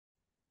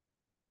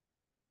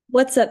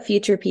What's up,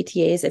 future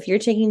PTAs? If you're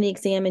taking the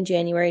exam in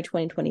January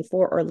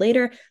 2024 or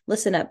later,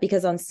 listen up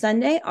because on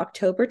Sunday,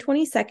 October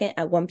 22nd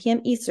at 1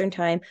 p.m. Eastern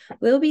Time,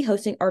 we'll be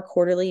hosting our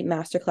quarterly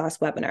masterclass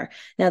webinar.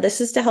 Now,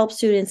 this is to help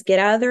students get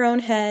out of their own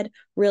head,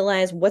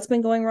 realize what's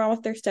been going wrong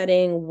with their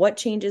studying, what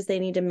changes they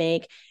need to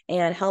make,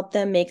 and help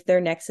them make their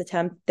next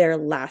attempt their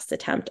last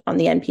attempt on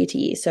the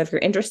NPTE. So if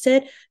you're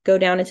interested, go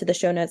down into the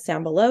show notes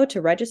down below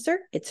to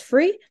register. It's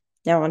free.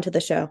 Now on to the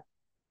show.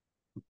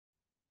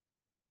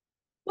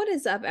 What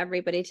is up,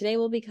 everybody? Today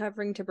we'll be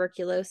covering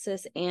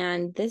tuberculosis,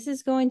 and this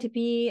is going to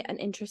be an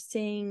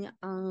interesting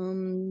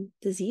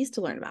disease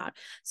to learn about.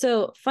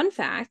 So, fun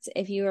fact,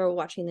 if you are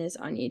watching this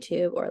on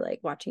YouTube or like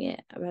watching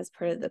it as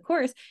part of the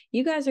course,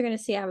 you guys are going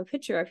to see I have a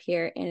picture up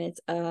here, and it's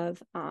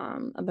of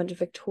a bunch of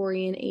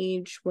Victorian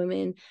age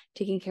women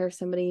taking care of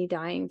somebody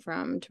dying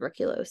from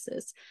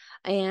tuberculosis.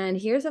 And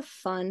here's a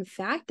fun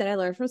fact that I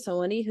learned from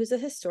somebody who's a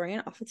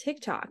historian off of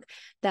TikTok,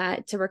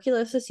 that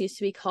tuberculosis used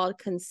to be called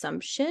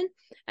consumption.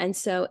 And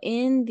so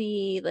in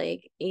the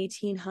like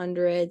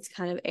 1800s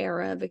kind of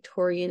era,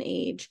 Victorian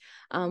age,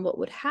 what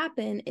would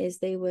happen is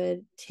they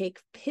would take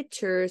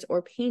pictures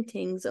or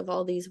paintings of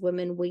all these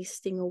women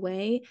wasting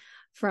away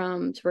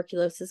from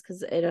tuberculosis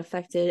because it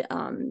affected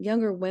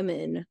younger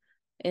women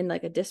in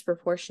like a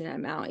disproportionate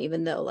amount,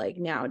 even though like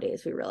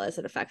nowadays we realize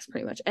it affects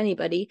pretty much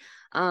anybody.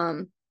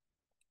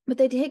 But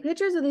they take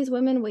pictures of these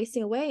women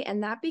wasting away,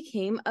 and that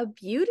became a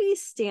beauty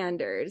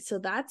standard. So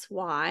that's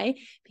why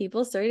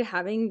people started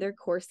having their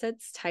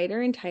corsets tighter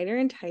and tighter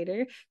and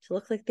tighter to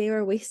look like they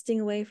were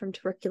wasting away from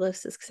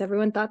tuberculosis because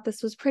everyone thought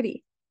this was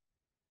pretty.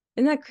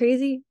 Isn't that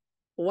crazy?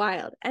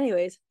 Wild.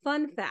 Anyways,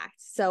 fun fact.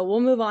 So we'll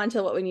move on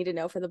to what we need to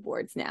know for the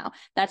boards now.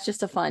 That's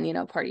just a fun,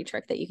 party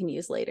trick that you can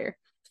use later.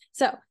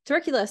 So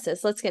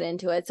tuberculosis, let's get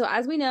into it. So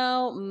as we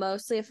know,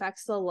 mostly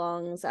affects the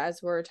lungs. As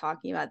we're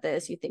talking about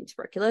this, you think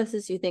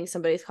tuberculosis, you think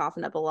somebody's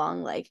coughing up a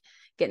lung, like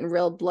getting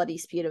real bloody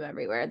sputum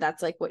everywhere.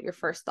 That's like what your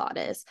first thought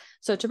is.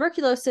 So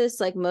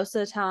tuberculosis, like most of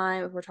the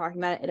time, if we're talking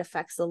about it, it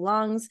affects the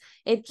lungs.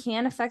 It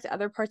can affect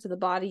other parts of the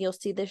body. You'll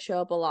see this show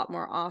up a lot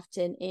more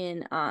often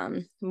in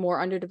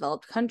more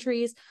underdeveloped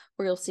countries,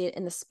 where you'll see it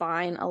in the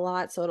spine a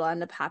lot. So it'll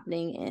end up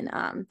happening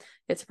in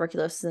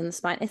tuberculosis in the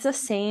spine. It's the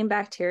same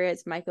bacteria.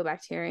 It's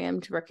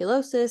Mycobacterium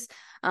tuberculosis,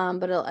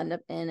 but it'll end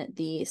up in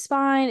the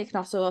spine. It can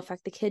also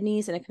affect the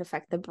kidneys, and it can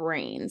affect the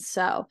brain.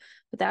 So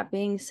with that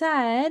being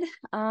said,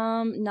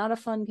 not a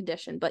fun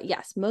condition, but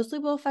yes, mostly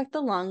will affect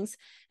the lungs.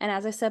 And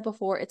as I said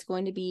before, it's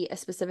going to be a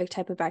specific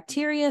type of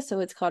bacteria. So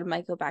it's called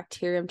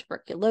Mycobacterium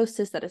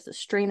tuberculosis. That is a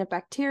strain of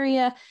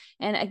bacteria.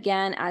 And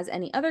again, as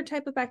any other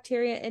type of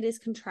bacteria, it is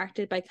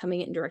contracted by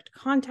coming in direct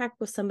contact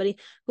with somebody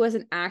who has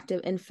an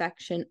active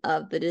infection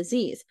of the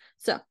disease.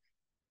 So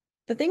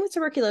the thing with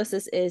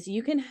tuberculosis is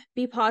you can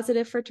be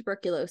positive for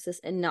tuberculosis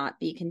and not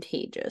be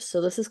contagious. So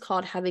this is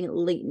called having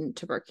latent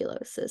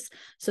tuberculosis.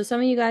 So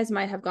some of you guys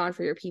might have gone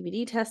for your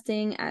PPD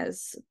testing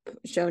as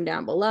shown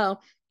down below.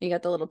 You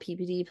got the little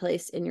PPD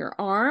placed in your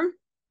arm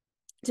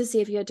to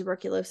see if you had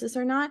tuberculosis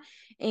or not.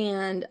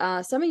 And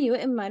some of you,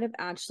 it might have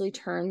actually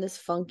turned this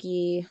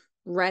funky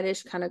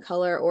reddish kind of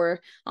color, or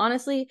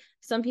honestly,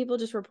 some people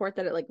just report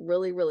that it like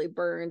really, really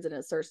burns and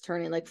it starts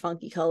turning like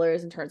funky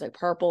colors and turns like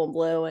purple and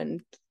blue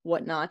and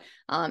whatnot.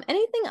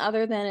 Anything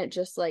other than it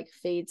just like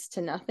fades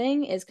to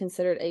nothing is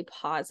considered a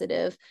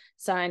positive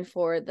sign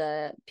for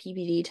the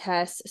PPD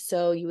test.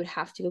 So you would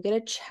have to go get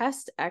a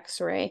chest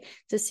x-ray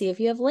to see if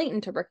you have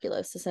latent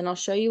tuberculosis. And I'll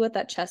show you what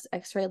that chest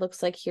x-ray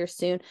looks like here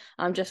soon.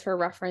 Just for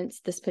reference,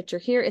 this picture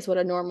here is what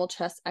a normal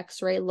chest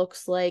x-ray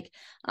looks like.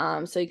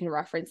 So you can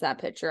reference that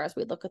picture as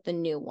we look at the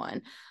new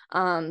one.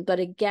 But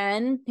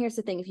again, here's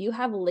the thing. If you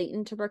have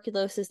latent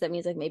tuberculosis, that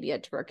means like maybe you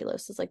had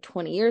tuberculosis like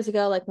 20 years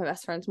ago, like my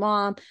best friend's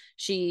mom.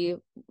 She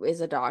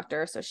is a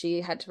doctor, so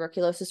she had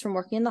tuberculosis from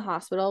working in the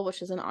hospital,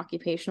 which is an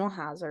occupational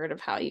hazard of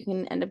how you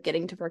can end up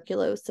getting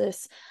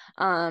tuberculosis.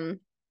 And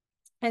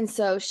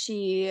so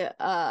she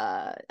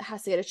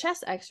has to get a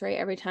chest x-ray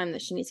every time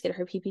that she needs to get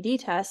her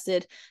PPD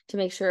tested to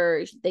make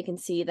sure they can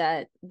see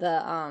that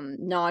the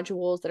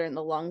nodules that are in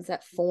the lungs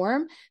that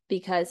form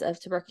because of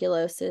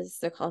tuberculosis,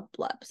 they're called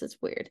blebs. It's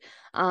weird.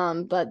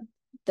 But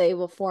they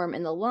will form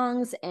in the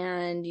lungs,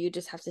 and you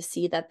just have to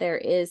see that there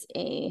is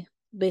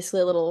basically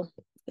a little,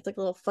 it's like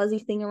a little fuzzy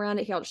thing around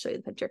it. Here, I'll just show you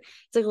the picture.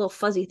 It's like a little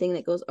fuzzy thing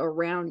that goes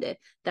around it.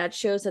 That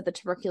shows that the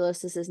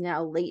tuberculosis is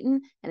now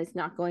latent and it's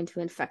not going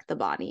to infect the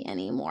body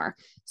anymore.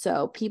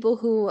 So people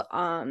who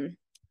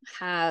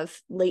have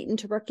latent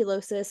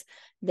tuberculosis,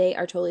 they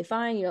are totally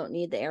fine. You don't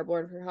need the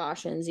airborne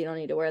precautions. You don't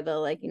need to wear the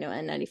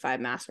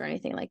N95 mask or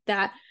anything like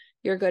that.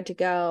 You're good to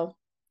go.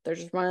 They're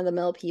just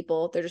run-of-the-mill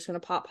people. They're just going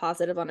to pop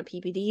positive on a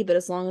PPD, but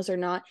as long as they're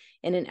not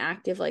in an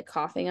active like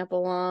coughing up a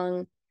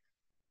lung,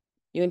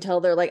 you can tell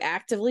they're like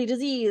actively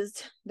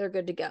diseased, they're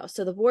good to go.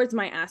 So the boards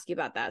might ask you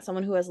about that.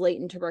 Someone who has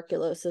latent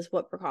tuberculosis,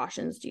 what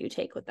precautions do you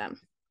take with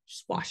them?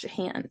 Just wash your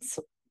hands.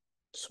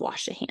 just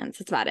wash your hands.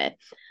 That's about it.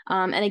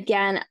 And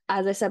again,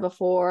 as I said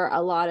before,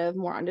 a lot of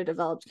more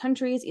underdeveloped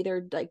countries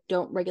either like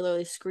don't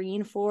regularly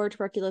screen for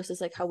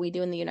tuberculosis like how we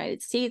do in the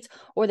United States,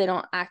 or they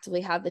don't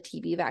actively have the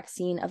TB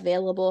vaccine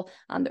available.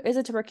 There is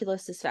a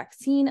tuberculosis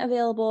vaccine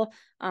available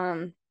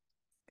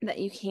that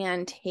you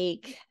can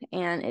take,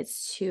 and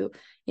it's to,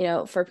 you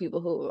know, for people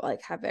who like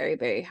have very,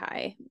 very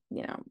high,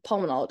 you know,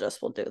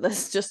 pulmonologists will do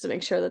this just to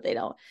make sure that they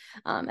don't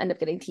end up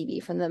getting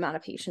TB from the amount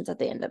of patients that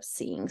they end up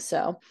seeing.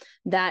 So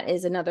that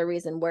is another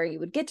reason where you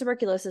would get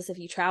tuberculosis if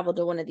you travel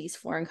to one of these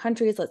foreign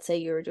countries. Let's say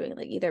you were doing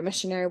like either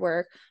missionary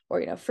work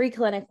or, you know, free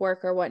clinic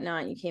work or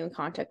whatnot. You came in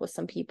contact with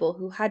some people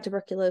who had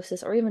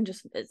tuberculosis, or even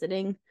just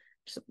visiting,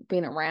 just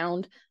being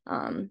around,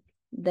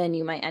 then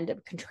you might end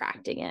up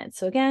contracting it.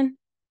 So again,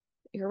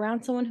 you're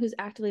around someone who's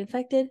actively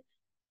infected,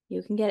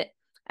 you can get it.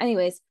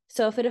 Anyways,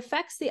 so if it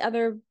affects the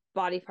other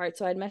body parts,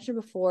 so I'd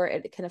mentioned before,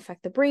 it can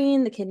affect the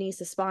brain, the kidneys,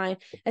 the spine.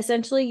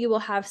 Essentially, you will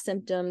have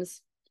symptoms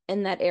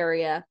in that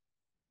area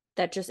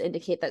that just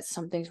indicate that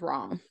something's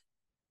wrong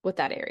with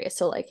that area.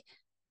 So like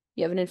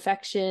you have an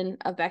infection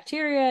of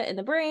bacteria in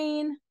the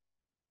brain,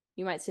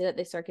 you might see that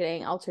they start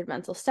getting altered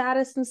mental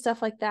status and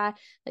stuff like that.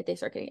 Like they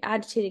start getting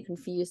agitated,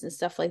 confused, and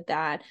stuff like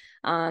that.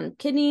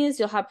 Kidneys,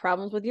 you'll have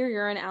problems with your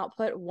urine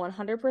output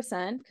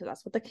 100%, because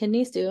that's what the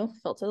kidneys do,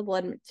 filter the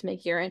blood to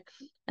make urine.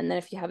 And then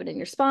if you have it in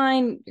your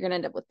spine, you're going to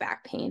end up with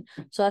back pain.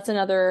 So that's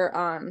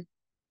another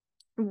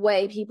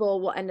way people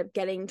will end up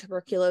getting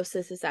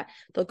tuberculosis, is that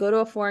they'll go to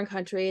a foreign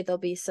country, there'll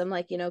be some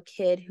like, you know,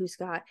 kid who's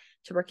got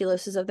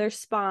tuberculosis of their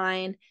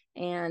spine,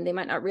 and they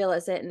might not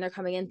realize it, and they're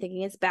coming in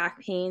thinking it's back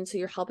pain, so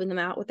you're helping them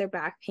out with their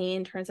back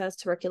pain. Turns out it's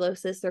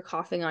tuberculosis. They're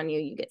coughing on you,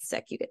 you get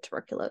sick, you get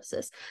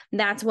tuberculosis. And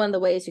that's one of the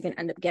ways you can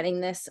end up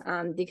getting this,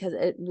 because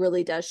it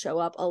really does show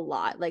up a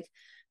lot. Like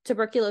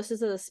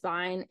tuberculosis of the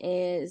spine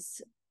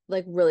is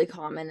like really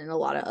common in a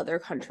lot of other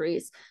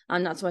countries,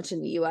 not so much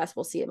in the US.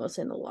 We'll see it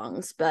mostly in the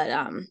lungs, but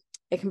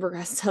it can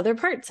progress to other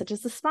parts, such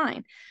as the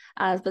spine.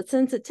 But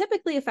since it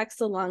typically affects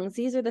the lungs,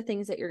 these are the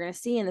things that you're going to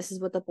see, and this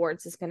is what the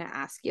boards is going to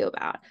ask you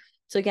about.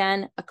 So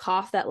again, a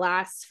cough that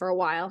lasts for a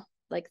while,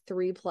 like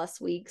 3+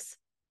 weeks,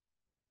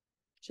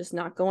 just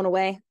not going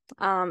away.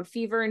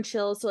 Fever and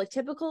chills, so like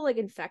typical like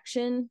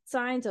infection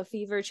signs of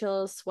fever,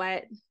 chills,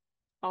 sweat,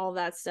 all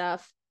that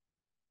stuff.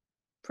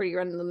 Pretty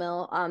run of the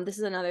mill. This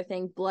is another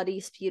thing,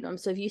 bloody sputum.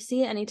 So if you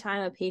see any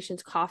time a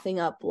patient's coughing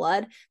up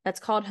blood, that's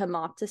called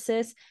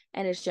hemoptysis,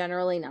 and it's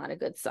generally not a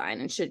good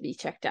sign and should be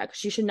checked out,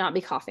 because you should not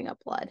be coughing up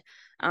blood.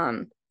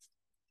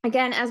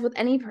 Again, as with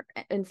any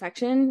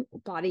infection,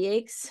 body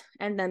aches,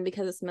 and then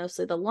because it's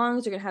mostly the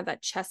lungs, you're gonna have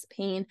that chest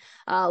pain.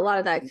 A lot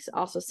of that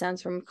also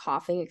stems from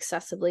coughing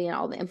excessively and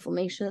all the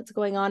inflammation that's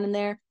going on in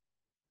there.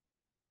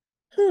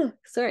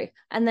 Sorry.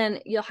 And then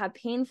you'll have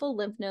painful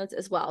lymph nodes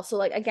as well. So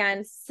like,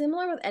 again,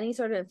 similar with any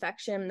sort of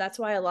infection, that's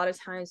why a lot of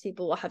times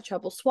people will have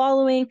trouble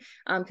swallowing,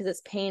 because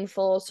it's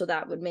painful. So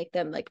that would make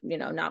them like, you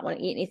know, not want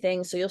to eat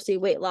anything. So you'll see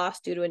weight loss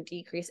due to a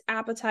decreased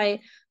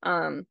appetite.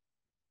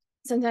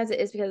 Sometimes it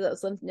is because of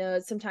those lymph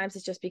nodes. Sometimes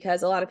it's just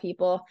because a lot of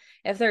people,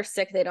 if they're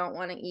sick, they don't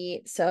want to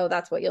eat. So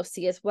that's what you'll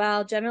see as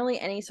well. Generally,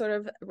 any sort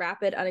of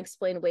rapid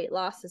unexplained weight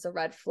loss is a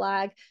red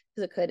flag,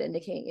 because it could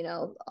indicate, you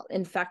know,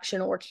 infection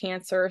or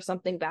cancer or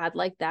something bad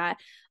like that.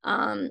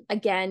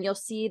 Again, you'll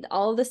see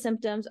all of the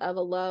symptoms of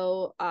a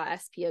low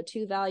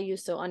SpO2 value,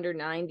 so under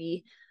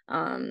 90.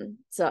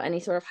 So any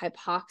sort of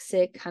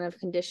hypoxic kind of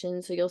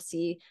condition. So you'll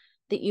see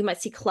that you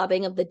might see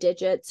clubbing of the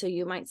digits. So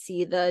you might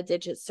see the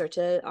digits start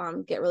to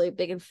get really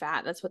big and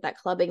fat. That's what that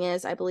clubbing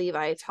is. I believe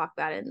I talked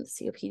about it in the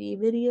COPD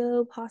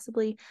video,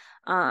 possibly.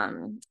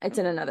 It's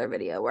in another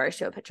video where I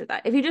show a picture of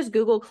that. If you just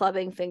Google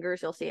clubbing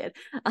fingers, you'll see it.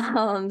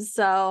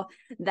 So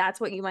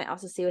that's what you might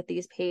also see with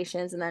these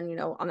patients. And then, you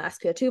know, on the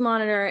SpO2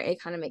 monitor, it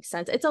kind of makes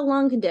sense. It's a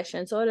lung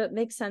condition, so it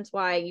makes sense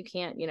why you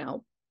can't, you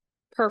know,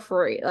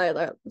 perfuse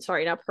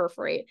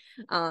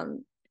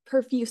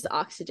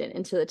oxygen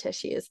into the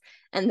tissues.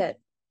 And that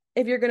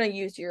if you're going to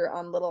use your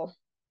little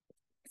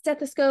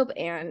stethoscope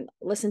and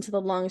listen to the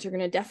lungs, you're going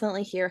to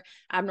definitely hear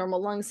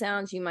abnormal lung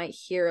sounds. You might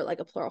hear like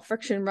a pleural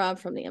friction rub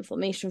from the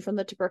inflammation from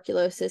the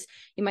tuberculosis.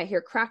 You might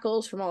hear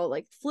crackles from all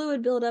like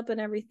fluid buildup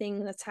and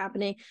everything that's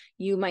happening.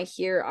 You might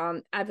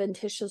hear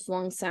adventitious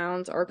lung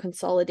sounds or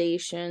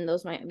consolidation.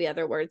 Those might be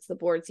other words the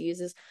boards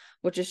uses,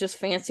 which is just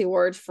fancy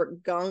words for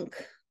gunk.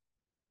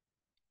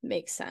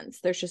 Makes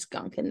sense. There's just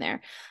gunk in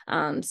there.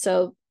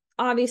 So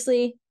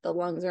obviously, the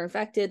lungs are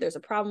infected. There's a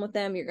problem with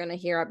them. You're going to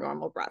hear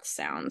abnormal breath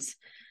sounds.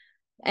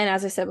 And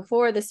as I said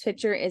before, this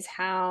picture is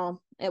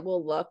how it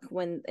will look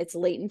when it's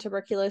latent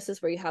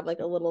tuberculosis, where you have like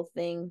a little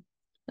thing,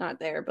 not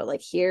there, but like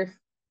here.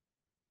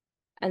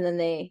 And then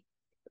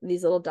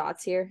these little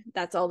dots here,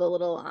 that's all the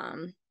little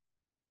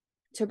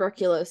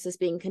tuberculosis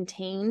being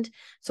contained.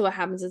 So what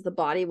happens is the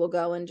body will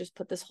go and just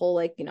put this whole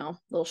like, you know,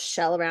 little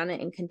shell around it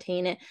and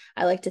contain it.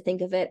 I like to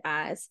think of it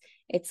as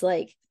it's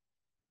like,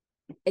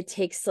 it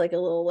takes like a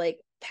little like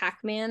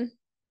Pac-Man,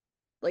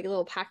 like a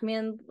little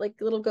Pac-Man, like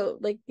little go,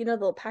 like, you know,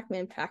 the little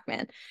Pac-Man.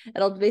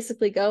 It'll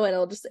basically go and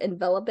it'll just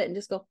envelop it and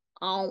just go,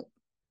 oh,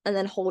 and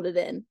then hold it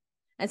in.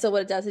 And so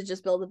what it does is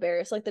just build a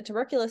barrier. So like the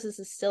tuberculosis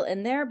is still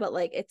in there, but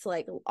like it's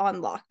like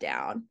on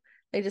lockdown.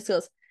 It just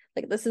goes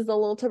like, this is the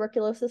little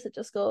tuberculosis. It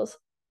just goes,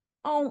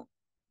 oh,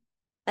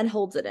 and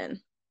holds it in.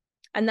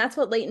 And that's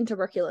what latent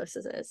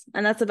tuberculosis is.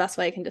 And that's the best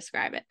way I can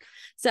describe it.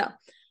 So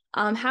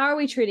how are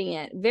we treating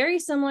it? Very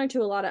similar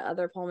to a lot of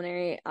other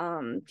pulmonary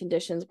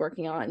conditions,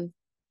 working on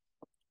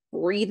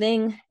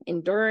breathing,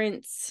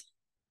 endurance,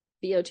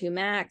 VO2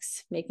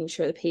 max, making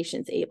sure the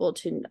patient's able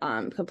to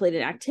complete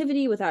an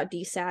activity without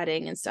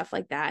desatting and stuff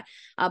like that.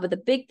 But the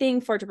big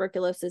thing for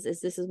tuberculosis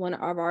is this is one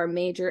of our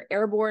major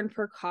airborne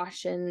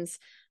precautions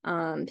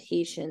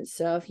patients.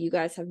 So if you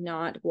guys have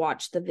not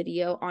watched the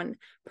video on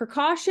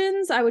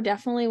precautions, I would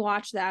definitely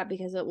watch that,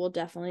 because it will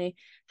definitely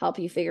help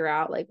you figure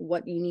out like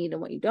what you need and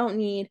what you don't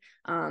need.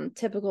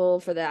 Typical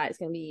for that is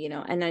going to be, you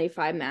know,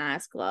 N95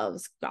 mask,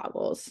 gloves,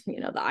 goggles, you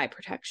know, the eye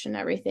protection,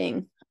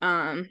 everything.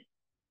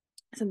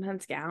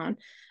 Sometimes gown.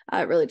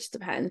 It really just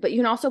depends. But you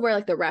can also wear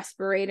like the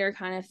respirator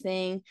kind of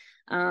thing.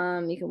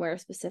 You can wear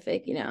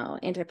specific, you know,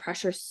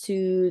 anti-pressure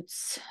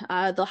suits.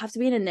 They'll have to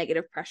be in a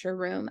negative pressure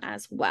room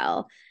as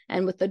well,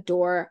 and with the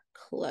door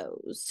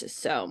closed.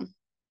 So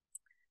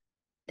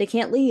they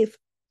can't leave.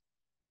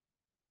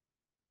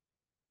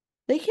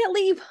 They can't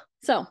leave.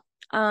 So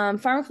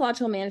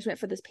pharmacological management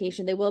for this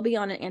patient, they will be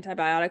on an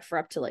antibiotic for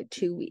up to like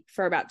 2 weeks,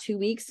 for about 2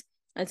 weeks.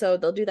 And so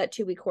they'll do that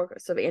 2-week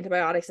course of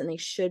antibiotics, and they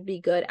should be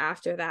good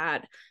after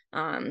that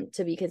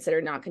to be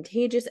considered not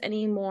contagious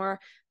anymore.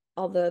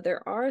 Although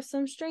there are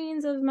some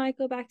strains of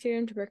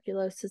Mycobacterium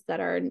tuberculosis that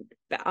are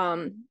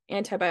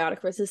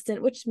antibiotic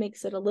resistant, which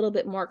makes it a little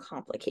bit more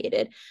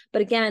complicated.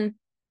 But again,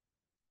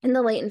 in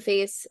the latent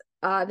phase,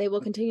 they will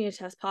continue to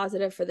test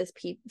positive for this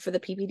for the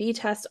PPD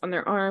test on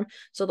their arm.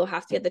 So they'll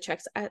have to get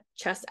the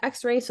chest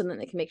X-ray, so then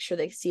they can make sure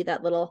they see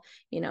that little,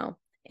 you know,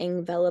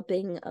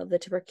 enveloping of the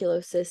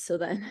tuberculosis, so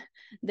then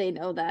they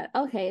know that,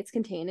 okay, it's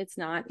contained, it's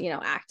not, you know,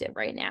 active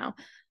right now.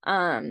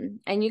 And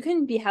you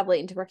can have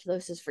latent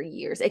tuberculosis for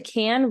years. It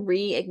can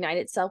reignite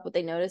itself. What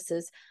they notice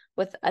is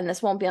and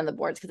this won't be on the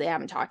boards because they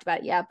haven't talked about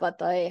it yet, but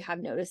they have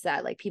noticed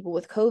that like people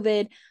with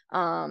COVID,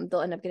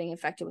 they'll end up getting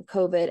infected with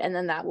COVID, and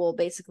then that will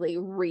basically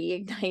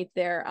reignite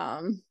their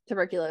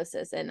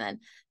tuberculosis, and then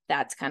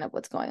that's kind of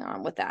what's going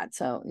on with that.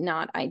 So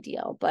not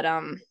ideal, but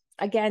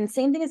again,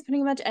 same thing as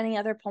pretty much any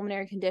other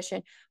pulmonary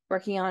condition,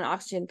 working on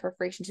oxygen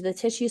perforation to the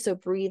tissue. So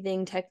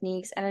breathing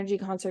techniques, energy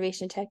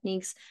conservation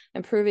techniques,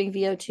 improving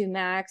VO2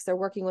 max. They're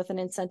working with an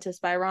incentive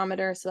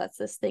spirometer. So that's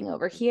this thing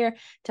over here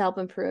to help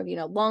improve, you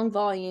know, lung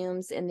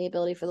volumes and the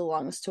ability for the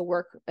lungs to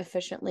work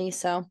efficiently.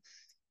 So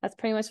that's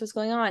pretty much what's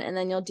going on. And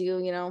then you'll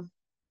do, you know,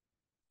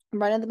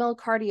 run-of-the-mill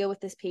cardio with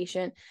this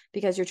patient,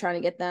 because you're trying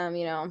to get them,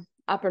 you know,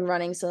 up and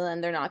running, so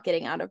then they're not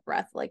getting out of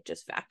breath, like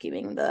just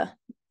vacuuming the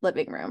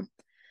living room.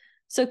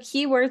 So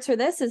keywords for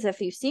this is,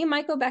 if you see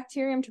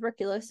Mycobacterium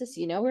tuberculosis,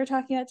 you know we're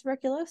talking about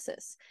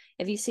tuberculosis.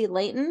 If you see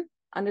latent,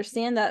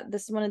 understand that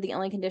this is one of the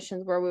only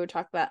conditions where we would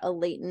talk about a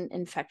latent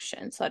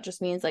infection. So that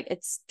just means like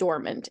it's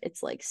dormant.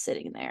 It's like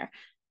sitting there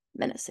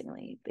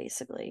menacingly,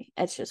 basically.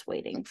 It's just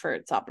waiting for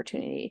its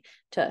opportunity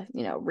to,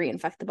 you know,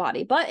 reinfect the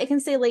body. But it can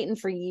stay latent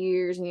for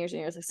years and years and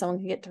years. Like someone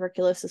can get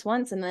tuberculosis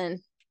once and then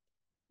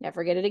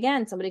never get it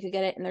again. Somebody could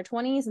get it in their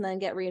 20s and then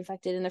get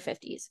reinfected in their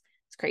 50s.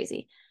 It's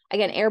crazy.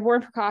 Again,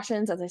 airborne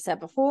precautions, as I said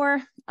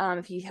before,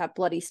 if you have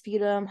bloody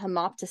sputum,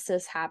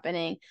 hemoptysis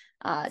happening,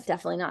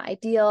 definitely not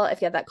ideal.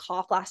 If you have that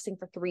cough lasting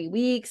for 3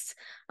 weeks,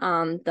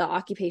 the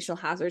occupational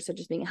hazards,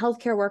 such as being a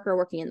healthcare worker,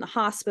 working in the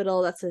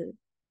hospital, that's a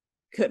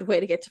good way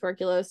to get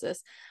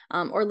tuberculosis,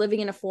 or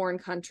living in a foreign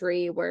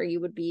country where you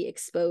would be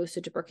exposed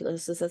to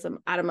tuberculosis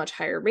at a much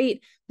higher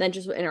rate than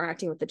just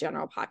interacting with the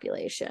general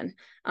population.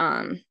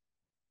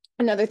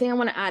 Another thing I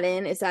want to add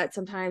in is that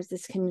sometimes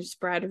this can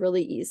spread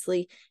really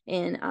easily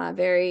in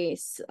very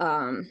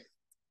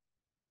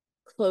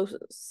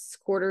close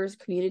quarters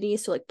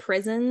communities, so like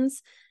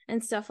prisons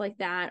and stuff like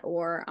that,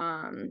 or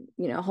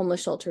you know,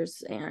 homeless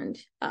shelters and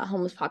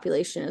homeless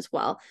population as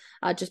well.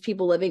 Just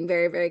people living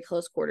very, very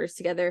close quarters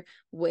together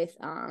with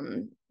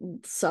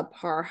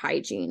subpar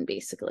hygiene,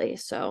 basically.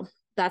 So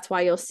that's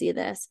why you'll see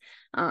this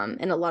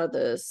in a lot of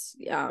those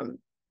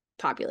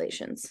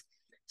populations.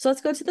 So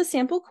let's go to the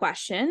sample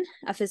question.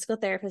 A physical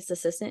therapist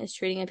assistant is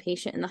treating a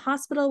patient in the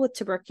hospital with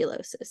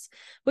tuberculosis.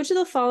 Which of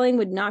the following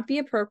would not be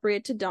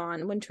appropriate to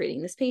don when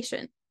treating this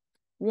patient?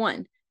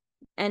 1,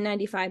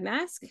 N95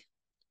 mask.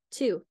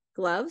 2,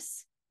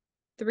 gloves.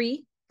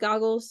 3,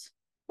 goggles.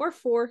 Or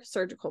 4,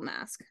 surgical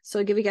mask. So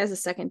I'll give you guys a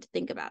second to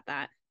think about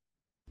that.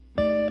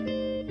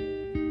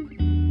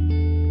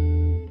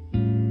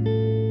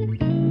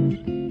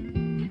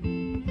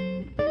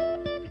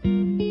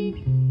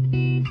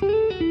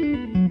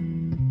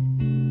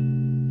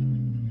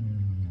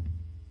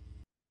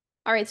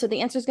 All right, so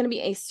the answer is going to be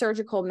a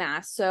surgical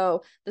mask.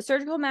 So the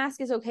surgical mask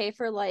is okay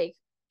for like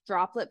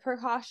droplet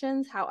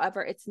precautions.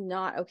 However, it's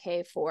not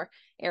okay for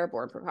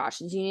airborne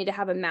precautions. You need to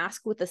have a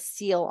mask with a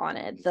seal on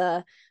it.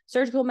 The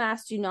surgical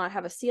masks do not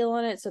have a seal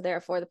on it, so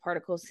therefore the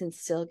particles can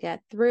still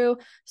get through.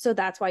 So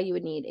that's why you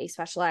would need a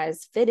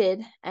specialized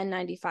fitted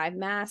N95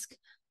 mask.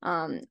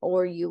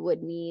 or you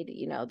would need,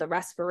 the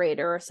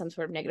respirator or some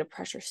sort of negative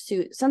pressure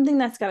suit, something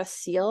that's got a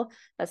seal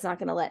that's not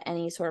going to let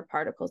any sort of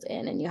particles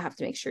in, and you have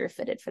to make sure you're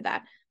fitted for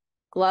that.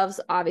 Gloves,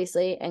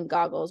 obviously, and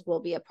goggles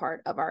will be a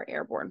part of our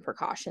airborne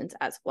precautions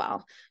as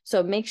well.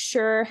 So make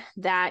sure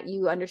that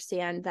you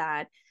understand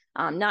that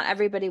not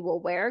everybody will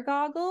wear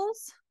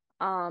goggles,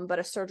 but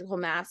a surgical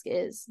mask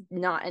is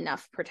not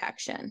enough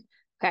protection.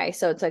 Okay,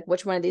 so it's like,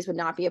 which one of these would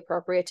not be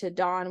appropriate to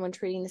don when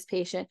treating this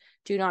patient?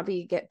 Do not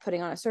be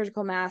putting on a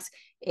surgical mask.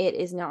 It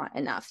is not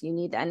enough. You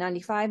need the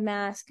N95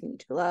 mask, you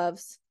need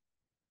gloves,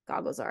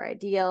 goggles are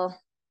ideal.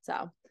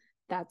 So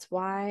that's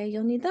why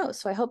you'll need those.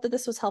 So I hope that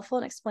this was helpful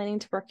in explaining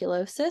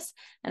tuberculosis,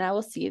 and I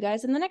will see you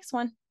guys in the next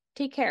one.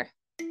 Take care.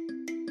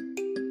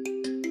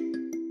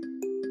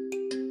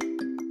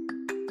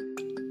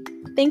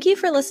 Thank you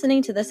for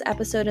listening to this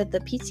episode of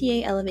the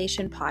PTA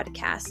Elevation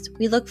Podcast.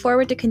 We look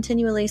forward to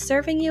continually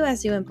serving you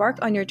as you embark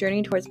on your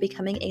journey towards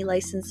becoming a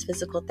licensed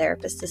physical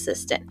therapist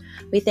assistant.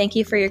 We thank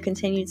you for your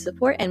continued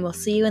support, and we'll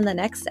see you in the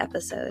next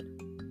episode.